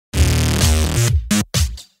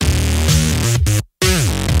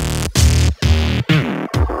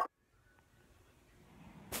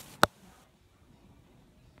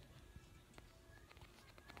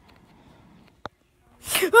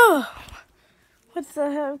What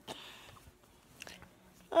the heck?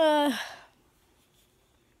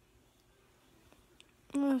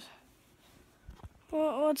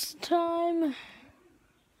 What's the time?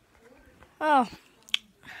 Oh,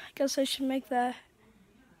 I guess I should make that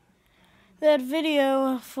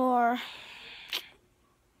video for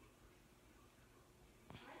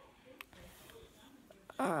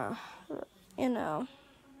you know,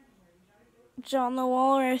 John the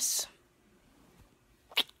Walrus.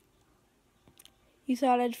 You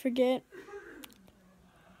thought I'd forget?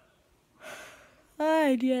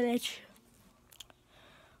 I did it.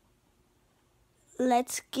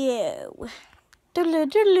 Let's go. Doodle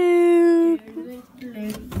doodle.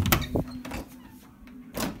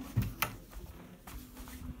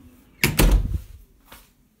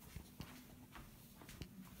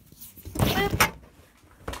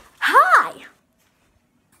 Hi.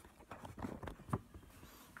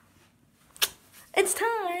 It's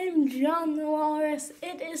time, John the Walrus.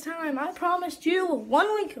 It is time. I promised you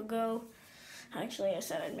 1 week ago. Actually, I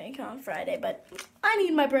said I'd make it on Friday, but I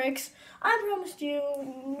need my breaks. I promised you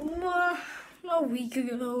a week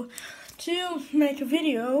ago to make a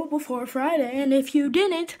video before Friday, and if you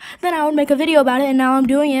didn't, then I would make a video about it, and now I'm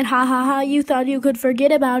doing it. Ha ha ha, you thought you could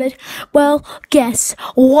forget about it. Well, guess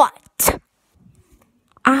what?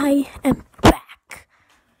 I am back.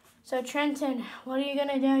 So, Trenton, what are you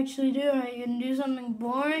going to actually do? Are you going to do something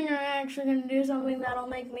boring, or are you actually going to do something that'll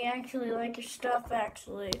make me actually like your stuff,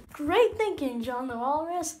 actually? Great thinking, John the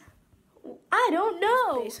Walrus. I don't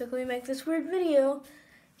know. Basically make this weird video.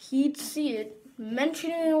 He'd see it,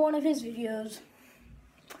 mention it in one of his videos.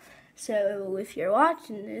 So if you're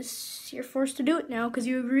watching this, you're forced to do it now because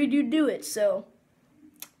you agreed you'd do it. So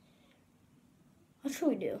what should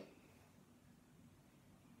we do?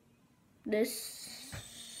 This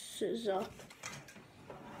is a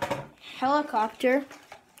helicopter.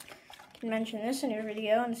 You can mention this in your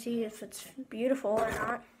video and see if it's beautiful or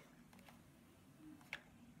not.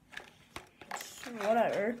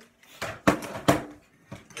 Whatever.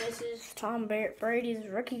 This is Tom Brady's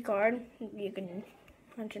rookie card. You can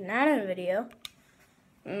mention that in a video.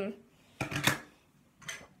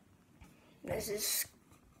 This is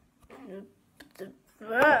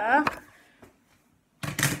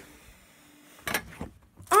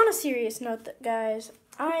on a serious note, guys,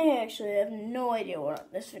 I actually have no idea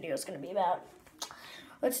what this video is going to be about.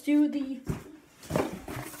 Let's do the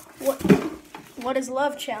What is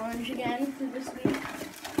Love challenge again for this week.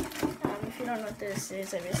 If you don't know what this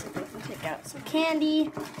is, I basically can take out some candy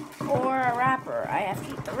or a wrapper. I have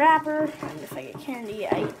to eat the wrapper, and if I get candy,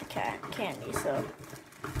 I eat the candy. So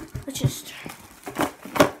let's just.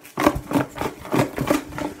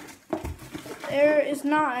 There is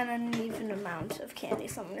not an uneven amount of candy,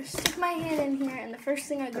 so I'm gonna stick my hand in here, and the first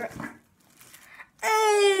thing I grab.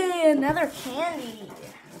 Hey, another candy.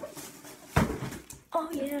 Oh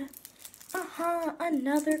yeah.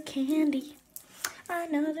 Another candy.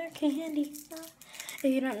 Another candy. If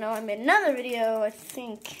you don't know, I made another video, I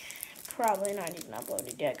think probably not even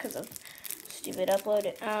uploaded yet because of stupid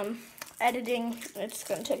editing. It's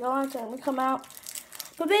going to take a long time to come out.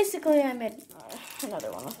 But basically, I made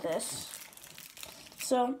another one with this.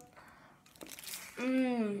 So,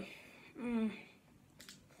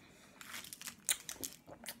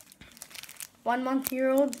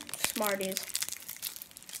 1-month-old Smarties.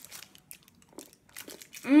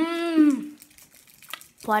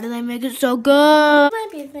 Why do they make it so good? You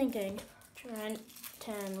might be thinking,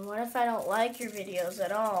 Trenton, what if I don't like your videos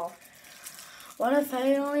at all? What if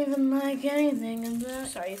I don't even like anything?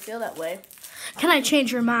 Sorry you feel that way. Can I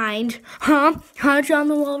change your mind? Huh, John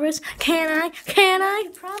the Walrus? Can I?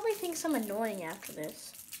 You probably think I'm annoying after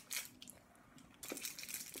this.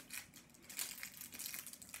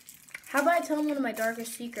 How about I tell him one of my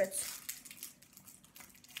darkest secrets?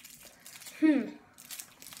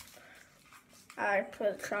 I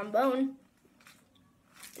play the trombone.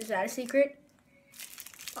 Is that a secret?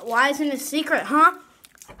 Why isn't it a secret, huh?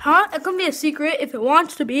 It can be a secret if it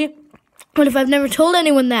wants to be. What if I've never told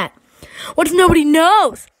anyone that? What if nobody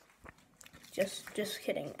knows? Just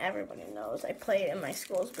kidding. Everybody knows. I play in my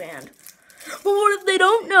school's band. But what if they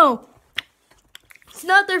don't know? It's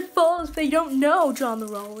not their fault if they don't know John the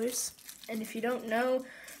Walrus. And if you don't know,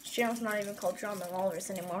 his channel's not even called John the Walrus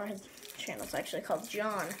anymore. His channel's actually called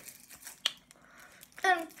John.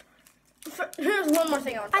 And here's one more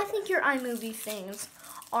thing I think your iMovie things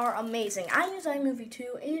are amazing. I use iMovie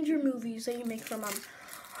too, and your movies that you make for Mom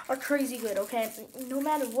are crazy good, okay? No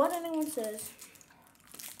matter what anyone says,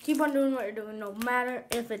 keep on doing what you're doing, no matter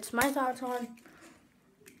if it's my thoughts on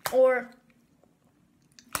or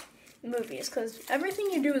movies, because everything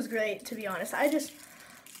you do is great, to be honest. I just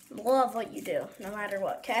love what you do, no matter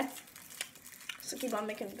what, okay? So keep on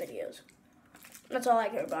making videos. That's all I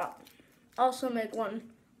care about. Also make one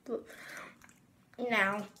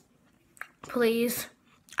now. Please.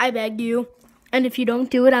 I beg you. And if you don't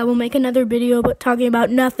do it, I will make another video but talking about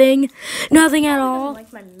nothing. Nothing at all. I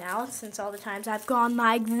don't like my mouth since all the times I've gone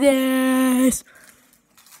like this.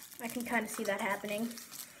 I can kind of see that happening.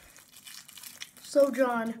 So,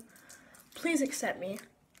 John, please accept me.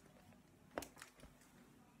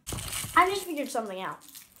 I just figured something out.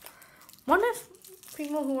 What if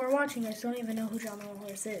people who are watching this don't even know who John the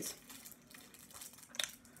Walrus is?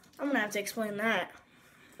 I'm going to have to explain that.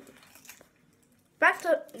 Back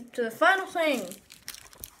to the final thing.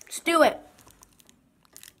 Let's do it.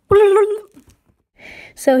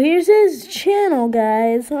 So here's his channel,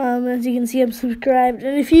 guys. As you can see, I'm subscribed.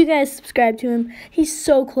 And if you guys subscribe to him, he's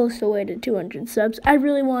so close to way to 200 subs. I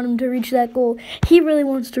really want him to reach that goal. He really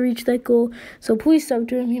wants to reach that goal. So please sub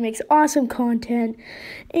to him. He makes awesome content.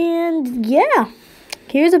 And yeah,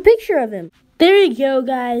 here's a picture of him. There you go,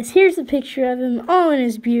 guys. Here's a picture of him, all in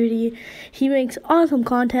his beauty. He makes awesome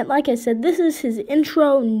content. Like I said, this is his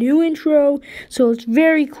intro, new intro, so it's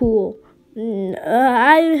very cool.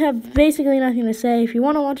 I have basically nothing to say. If you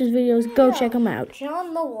want to watch his videos, go check them out.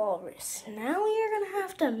 John the Walrus. Now you're going to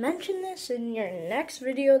have to mention this in your next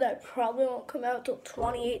video that probably won't come out till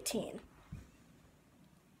 2018.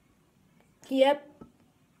 Yep.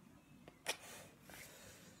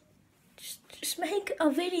 Just make a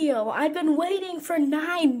video. I've been waiting for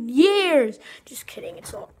 9 years. Just kidding.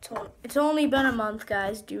 It's only been a month,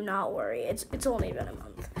 guys. Do not worry. It's only been a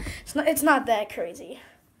month. It's not that crazy.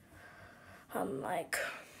 Like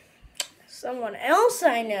someone else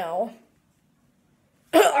I know,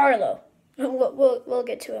 Arlo. We'll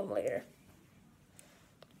get to him later.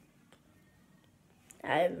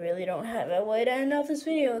 I really don't have a way to end off this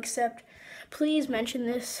video except please mention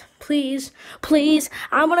this. Please.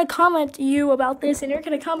 I'm going to comment to you about this and you're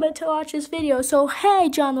going to comment to watch this video. So, hey,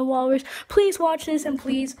 John the Walrus, please watch this. And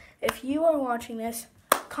please, if you are watching this,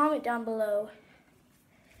 comment down below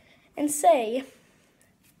and say,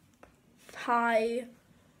 hi,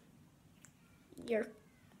 you're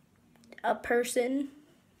a person.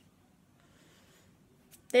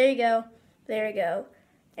 There you go.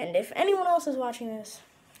 And if anyone else is watching this,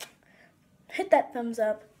 hit that thumbs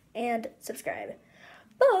up and subscribe.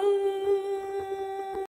 Bye!